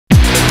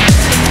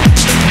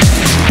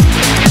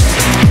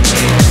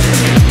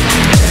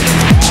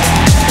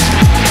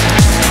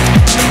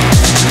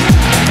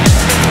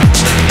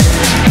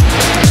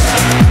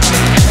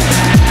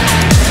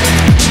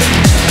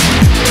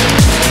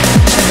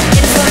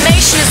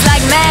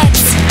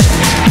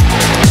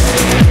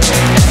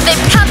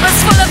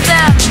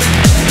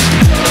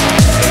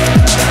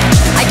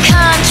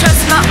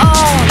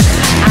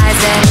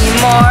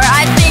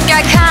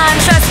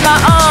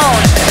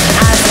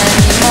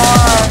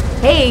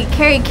everybody,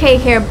 Carrie K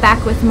here,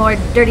 back with more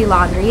Dirty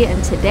Laundry,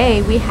 and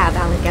today we have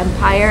Alec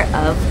Empire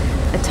of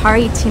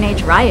Atari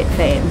Teenage Riot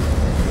fame.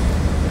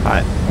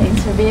 Hi.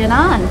 Thanks for being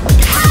on.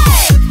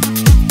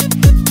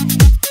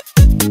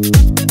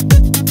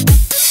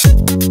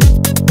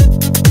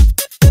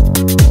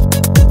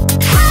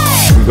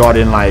 We got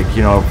in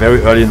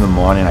very early in the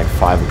morning, like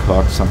 5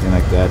 o'clock, something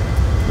like that.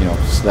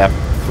 Slept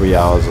 3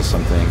 hours or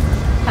something.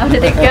 How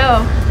did it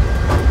go?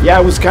 Yeah,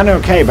 it was kind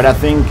of okay, but I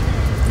think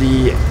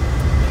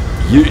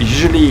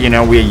usually,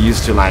 we're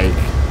used to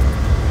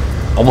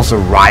almost a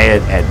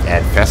riot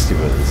at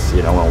festivals,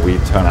 when we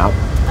turn up.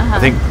 I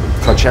think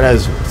Coachella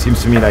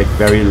seems to me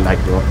very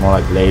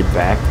more laid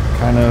back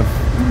kind of.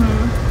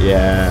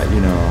 Yeah,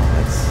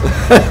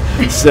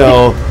 it's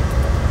so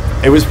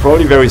it was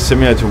probably very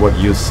similar to what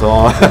you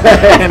saw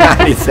in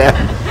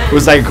 '97. It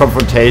was like a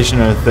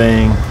confrontational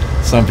thing.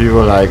 Some people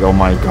were like, "Oh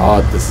my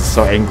God, this is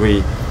so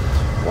angry.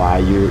 Why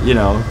you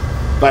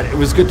But it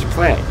was good to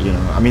play.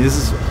 I mean, this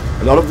is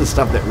a lot of the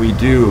stuff that we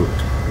do.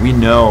 We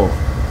know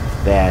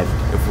that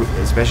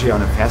especially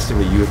on a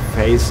festival, you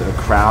face a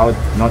crowd.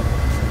 Not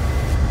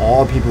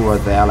all people who are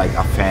there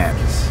are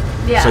fans.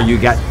 Yeah. So you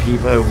get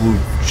people who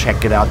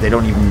check it out. They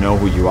don't even know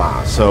who you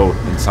are. So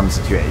in some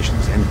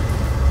situations, and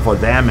for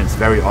them, it's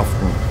very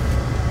often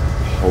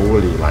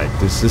holy.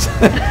 This is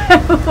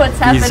what's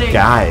happening. These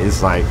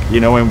guys,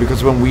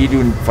 because when we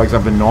do, for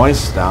example, noise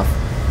stuff,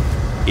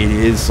 it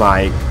is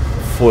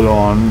full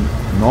on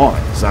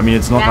noise. I mean,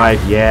 it's not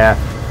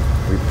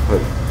we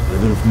put a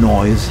little of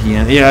noise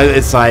here.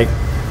 It's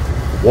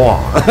war.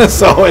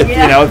 So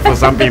for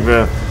some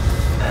people,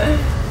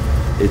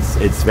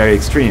 it's very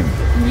extreme.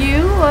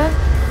 You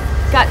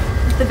got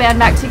the band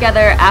back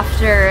together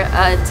after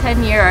a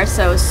 10-year or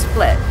so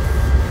split.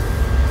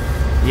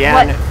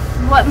 Yeah.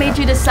 What made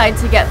you decide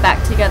to get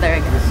back together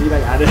again? See,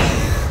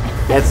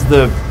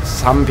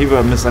 some people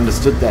have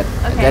misunderstood that.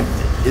 Okay. That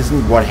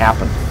isn't what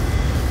happened.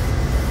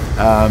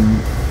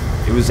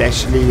 It was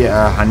actually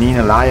Haneen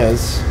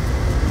Elias,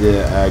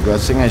 the girl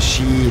singer.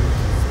 She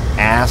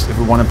asked if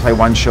we want to play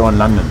one show in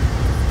London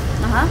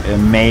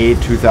in May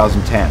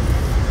 2010.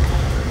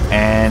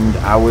 And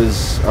I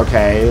was,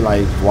 okay,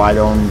 why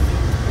don't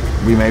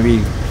we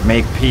maybe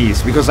make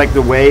peace? Because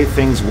the way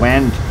things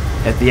went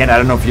at the end, I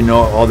don't know if you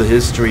know all the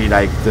history,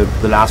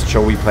 the last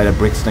show we played at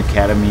Brixton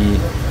Academy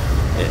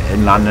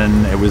in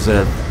London,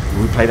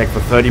 we played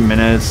for 30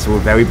 minutes, we were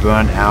very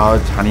burnt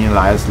out. Haneen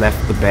Elias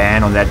left the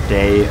band on that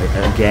day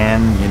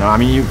again, I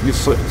mean, you've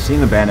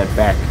seen the band at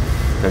back.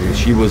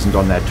 She wasn't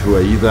on that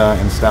tour either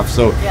and stuff,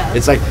 so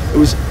it's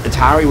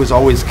Atari was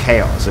always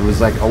chaos. It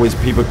was always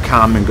people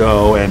come and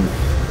go, and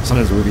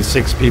sometimes it would be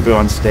 6 people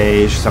on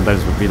stage,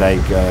 sometimes it would be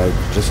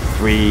just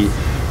 3,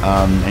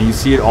 and you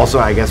see it also,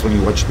 I guess, when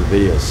you watch the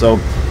videos. So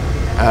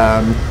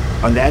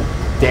on that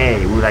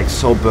day, we were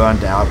so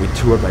burnt out. We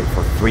toured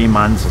for 3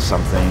 months or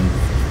something,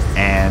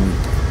 and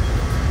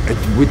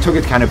we took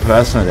it kind of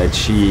personal that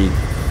she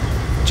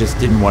just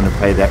didn't want to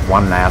play that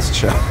one last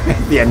show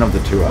at the end of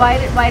the tour. Why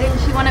didn't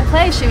she want to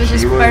play? She was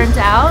just burnt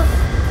out?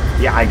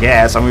 Yeah, I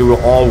guess. I mean, we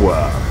all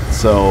were.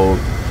 So,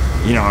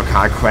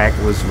 Carl Craig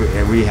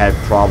we had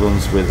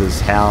problems with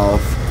his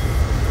health.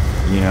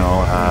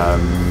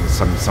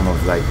 Some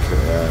of I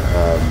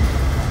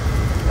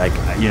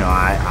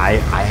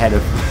had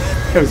it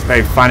was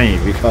very funny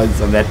because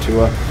on that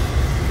tour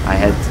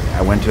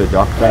I went to a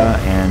doctor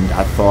and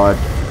I thought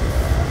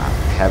I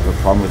have a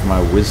problem with my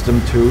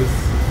wisdom tooth,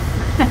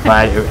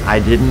 but I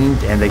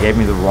didn't, and they gave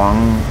me the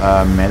wrong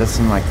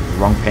medicine, the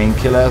wrong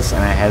painkillers,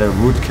 and I had a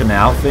root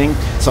canal thing.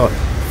 So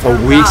for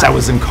weeks I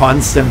was in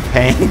constant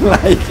pain,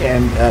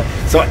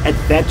 so at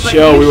that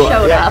show we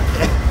showed up.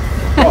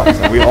 Of course,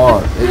 and we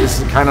all.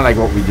 It's kind of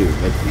what we do.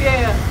 But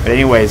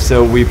anyway,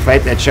 so we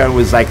played that show. It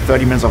was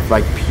 30 minutes of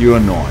pure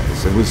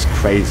noise. It was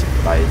crazy.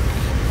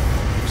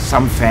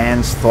 Some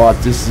fans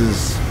thought this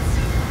is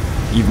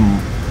even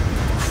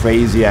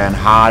crazier and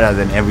harder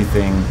than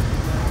everything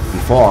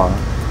before.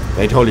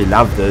 They totally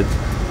loved it,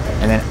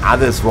 and then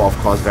others were, of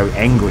course, very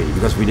angry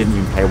because we didn't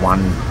even play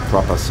one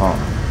proper song.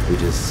 We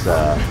just,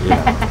 So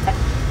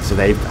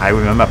I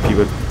remember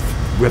people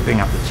ripping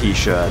up the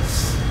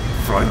T-shirts,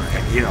 throwing,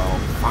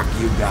 fuck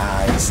you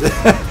guys.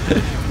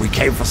 We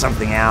came for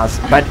something else.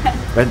 But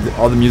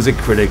all the music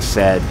critics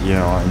said,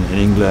 in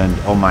England,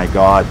 oh my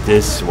God,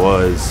 this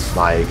was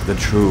the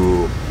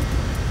true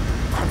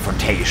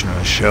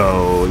confrontational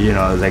show.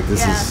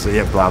 This is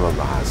blah blah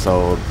blah.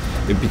 So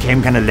it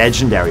became kind of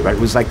legendary. But it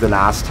was the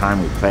last time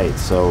we played.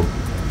 So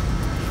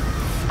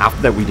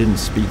after that, we didn't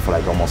speak for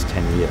almost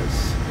 10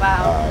 years.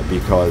 Wow.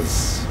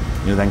 Because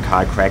then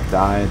Carl Craig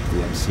died,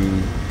 the MC,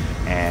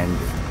 and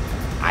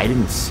I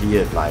didn't see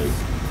it that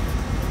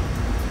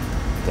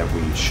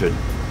we should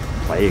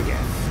play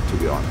again, to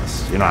be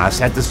honest. I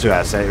said this to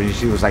her.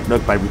 She was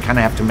look, but we kind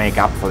of have to make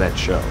up for that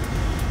show.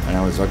 And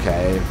I was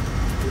okay.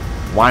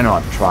 Why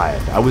not try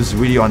it? I was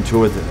really on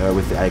tour with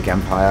the Alec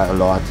Empire a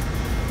lot,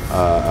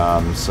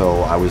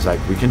 so I was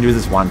we can do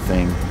this one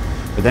thing.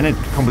 But then it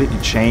completely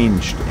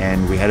changed,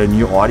 and we had a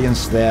new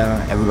audience there.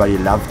 Everybody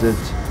loved it,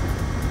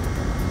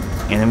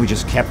 And then we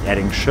just kept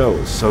adding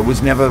shows. So it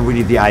was never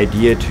really the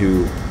idea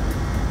to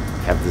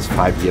have this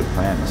 5-year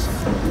plan or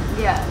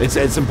something. Yeah.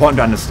 It's important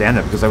to understand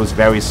that, because I was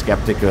very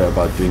skeptical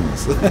about doing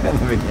this in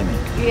the beginning.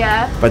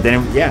 Yeah. But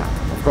then, yeah,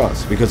 of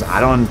course, because I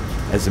don't,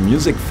 as a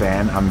music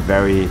fan,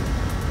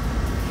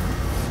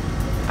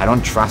 I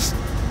don't trust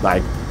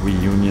like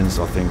reunions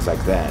or things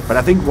like that. But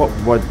I think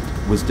what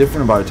was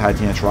different about Atari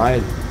Teenage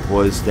Riot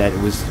was that it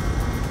was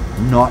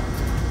not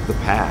the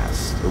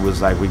past. It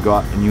was like we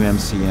got a new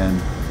MC in,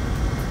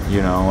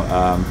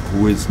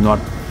 who is not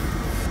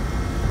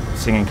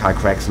singing Carl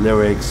Craig's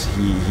lyrics.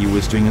 He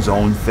was doing his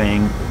own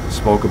thing,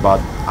 spoke about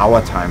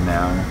our time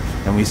now,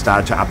 and we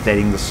started to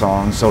updating the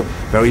song. So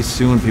very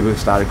soon people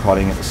started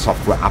calling it a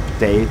software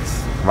update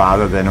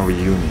rather than a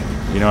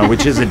reunion,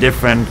 which is a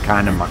different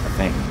kind of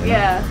thing.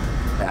 Yeah.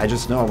 I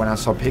just know when I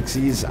saw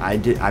Pixies,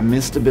 I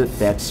missed a bit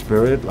that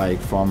spirit, like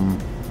from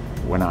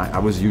when I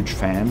was a huge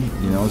fan,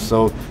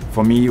 So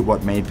for me,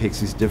 what made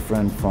Pixies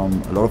different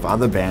from a lot of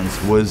other bands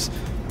was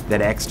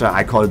that extra,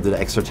 I call it the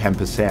extra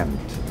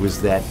 10%, was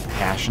that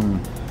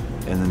passion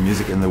in the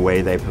music, in the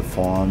way they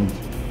performed.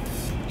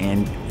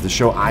 And the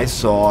show I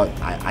saw,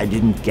 I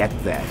didn't get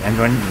that. And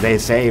when they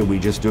say we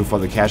just do it for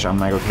the cash, I'm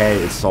like, okay,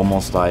 it's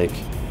almost like,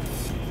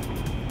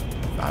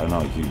 I don't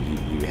know,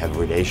 you have a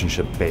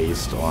relationship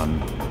based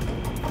on,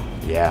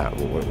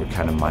 what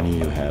kind of money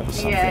you have or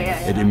something.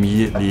 Yeah. It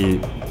immediately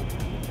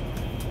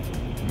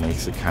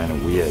makes it kind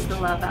of weird. Takes the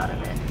love out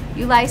of it.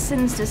 You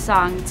licensed a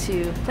song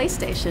to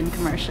PlayStation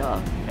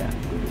commercial. Yeah,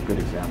 good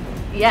example.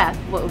 Yeah,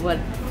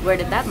 where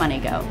did that money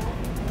go?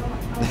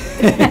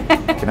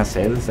 Can I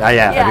say this?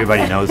 Yeah,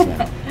 everybody knows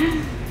now.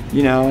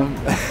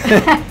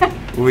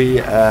 We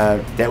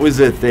that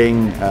was a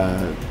thing.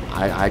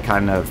 I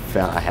kind of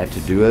felt I had to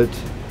do it.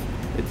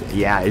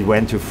 It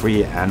went to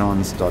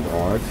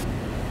freeanons.org,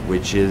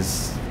 which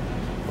is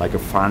like a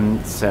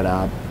fund set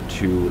up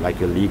to like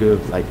a legal,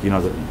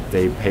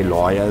 they pay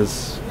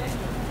lawyers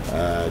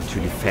to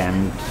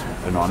defend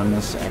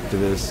anonymous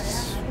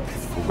activists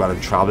who got in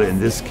trouble, in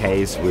this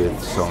case with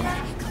Sony.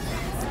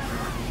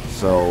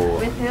 So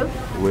with who?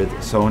 With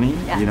Sony,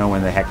 yeah.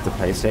 When they hacked the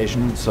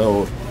PlayStation.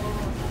 So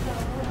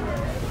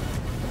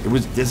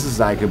this is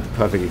like a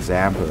perfect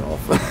example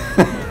of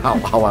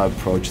how I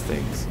approach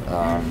things.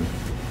 I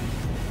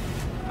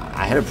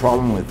had a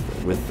problem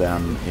with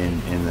them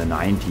in the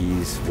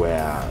 90s,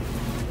 where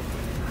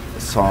a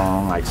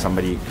song, like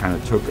somebody kind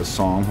of took a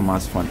song from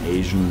us for an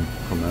Asian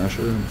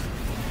commercial,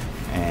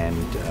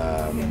 and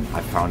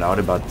I found out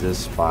about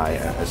this by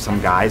some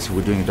guys who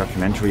were doing a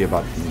documentary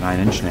about 9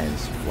 Inch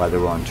Nails while they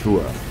were on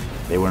tour.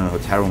 They were in a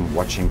hotel room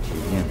watching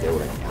TV, and they were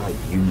like,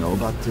 you know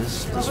about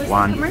this? What was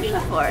one the commercial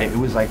for? It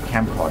was like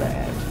camcorder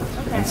ad.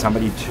 Okay. And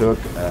somebody took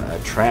a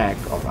track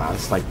of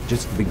us, like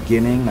just the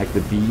beginning, like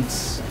the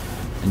beats,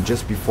 and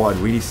just before it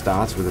really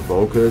starts with the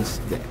vocals,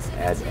 the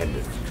ad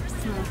ended.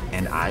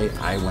 And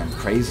I went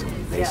crazy.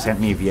 They sent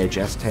me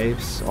VHS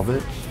tapes of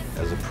it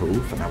as a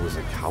proof, and I was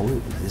like,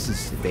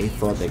 they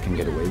thought they can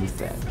get away with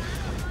that.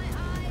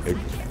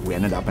 We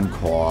ended up in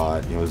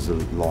court. It was a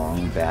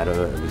long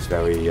battle. It was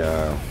very,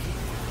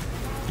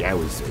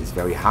 it's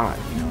very hard.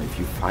 If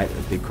you fight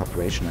a big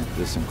corporation like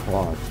this in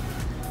court,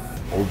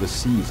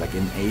 overseas, like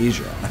in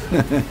Asia,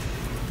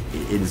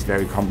 it is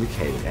very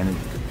complicated, and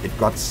it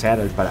got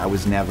settled, but I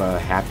was never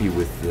happy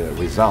with the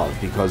result,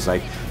 because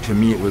to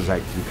me it was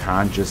like, you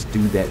can't just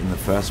do that in the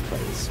first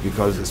place,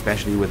 because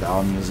especially with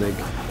our music,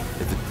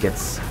 if it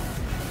gets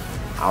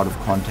out of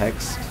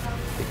context,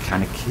 it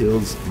kind of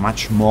kills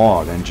much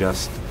more than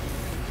just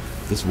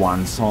this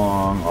one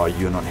song, or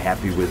you're not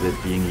happy with it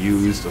being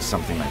used or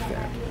something like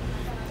that.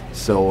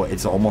 So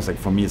it's almost like,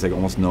 for me, it's like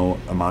almost no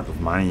amount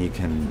of money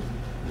can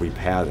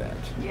repair that.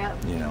 Yeah.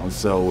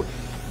 So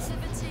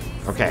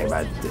okay,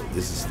 but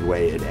this is the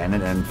way it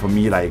ended. And for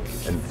me, like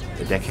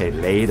a decade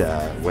later,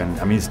 when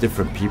it's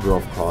different people,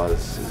 of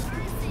course.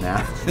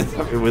 Now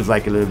it was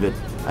like a little bit,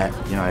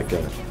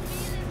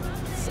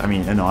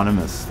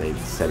 anonymous. They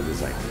said it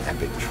was like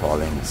epic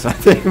trolling or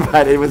something,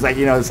 but it was like,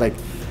 it's like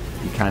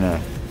you kind of,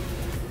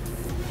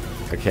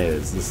 okay,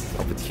 there's this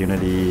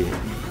opportunity.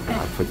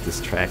 I put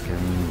this track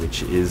in,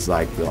 which is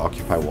like the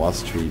Occupy Wall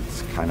Street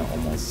kind of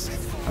almost.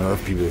 A lot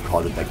of people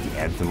call it like the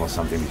anthem or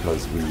something,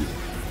 because we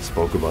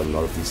spoke about a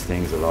lot of these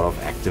things. A lot of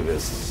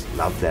activists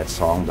love that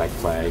song, Black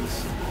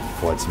Flags,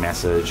 for its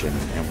message, and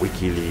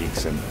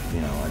WikiLeaks and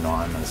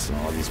Anonymous and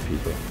all these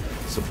people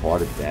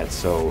supported that.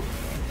 So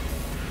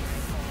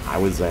I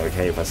was like,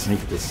 okay, if I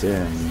sneak this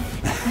in,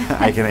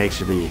 I can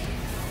actually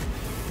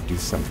do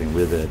something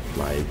with it,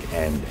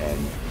 and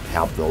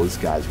help those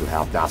guys who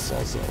helped us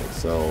also.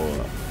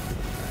 So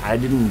I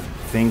didn't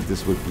think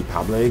this would be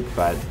public,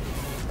 but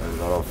a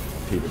lot of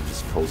people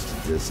just posted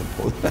this and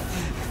posted.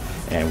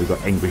 And we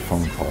got angry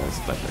phone calls,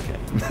 but okay.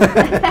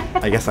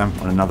 I guess I'm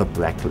on another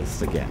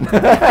blacklist again.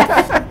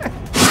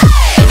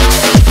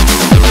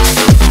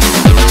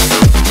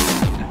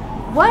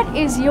 What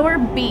is your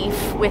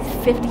beef with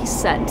 50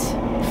 Cent?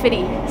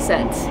 50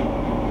 Cent.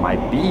 My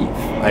beef?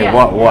 Yeah.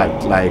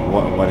 What? Like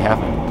what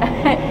happened?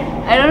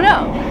 I don't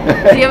know.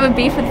 Do you have a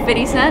beef with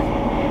 50 Cent?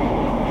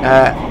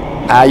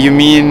 You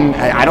mean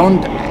I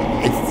don't?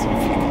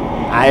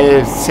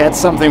 I said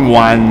something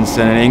once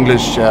in an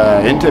English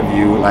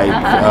interview, like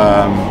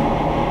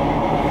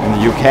in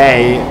the UK.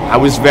 I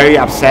was very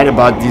upset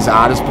about these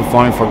artists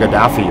performing for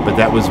Gaddafi, but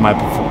that was my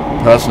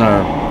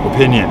personal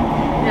opinion.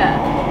 Yeah.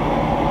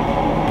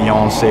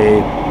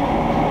 Beyonce,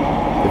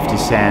 50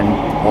 Cent,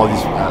 all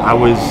these.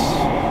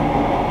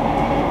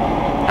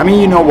 I mean,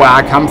 you know where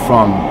I come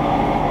from,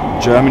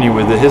 Germany,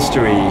 with the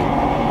history.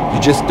 You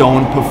just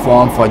don't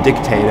perform for a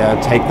dictator,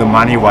 take the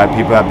money while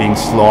people are being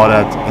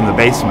slaughtered in the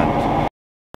basement.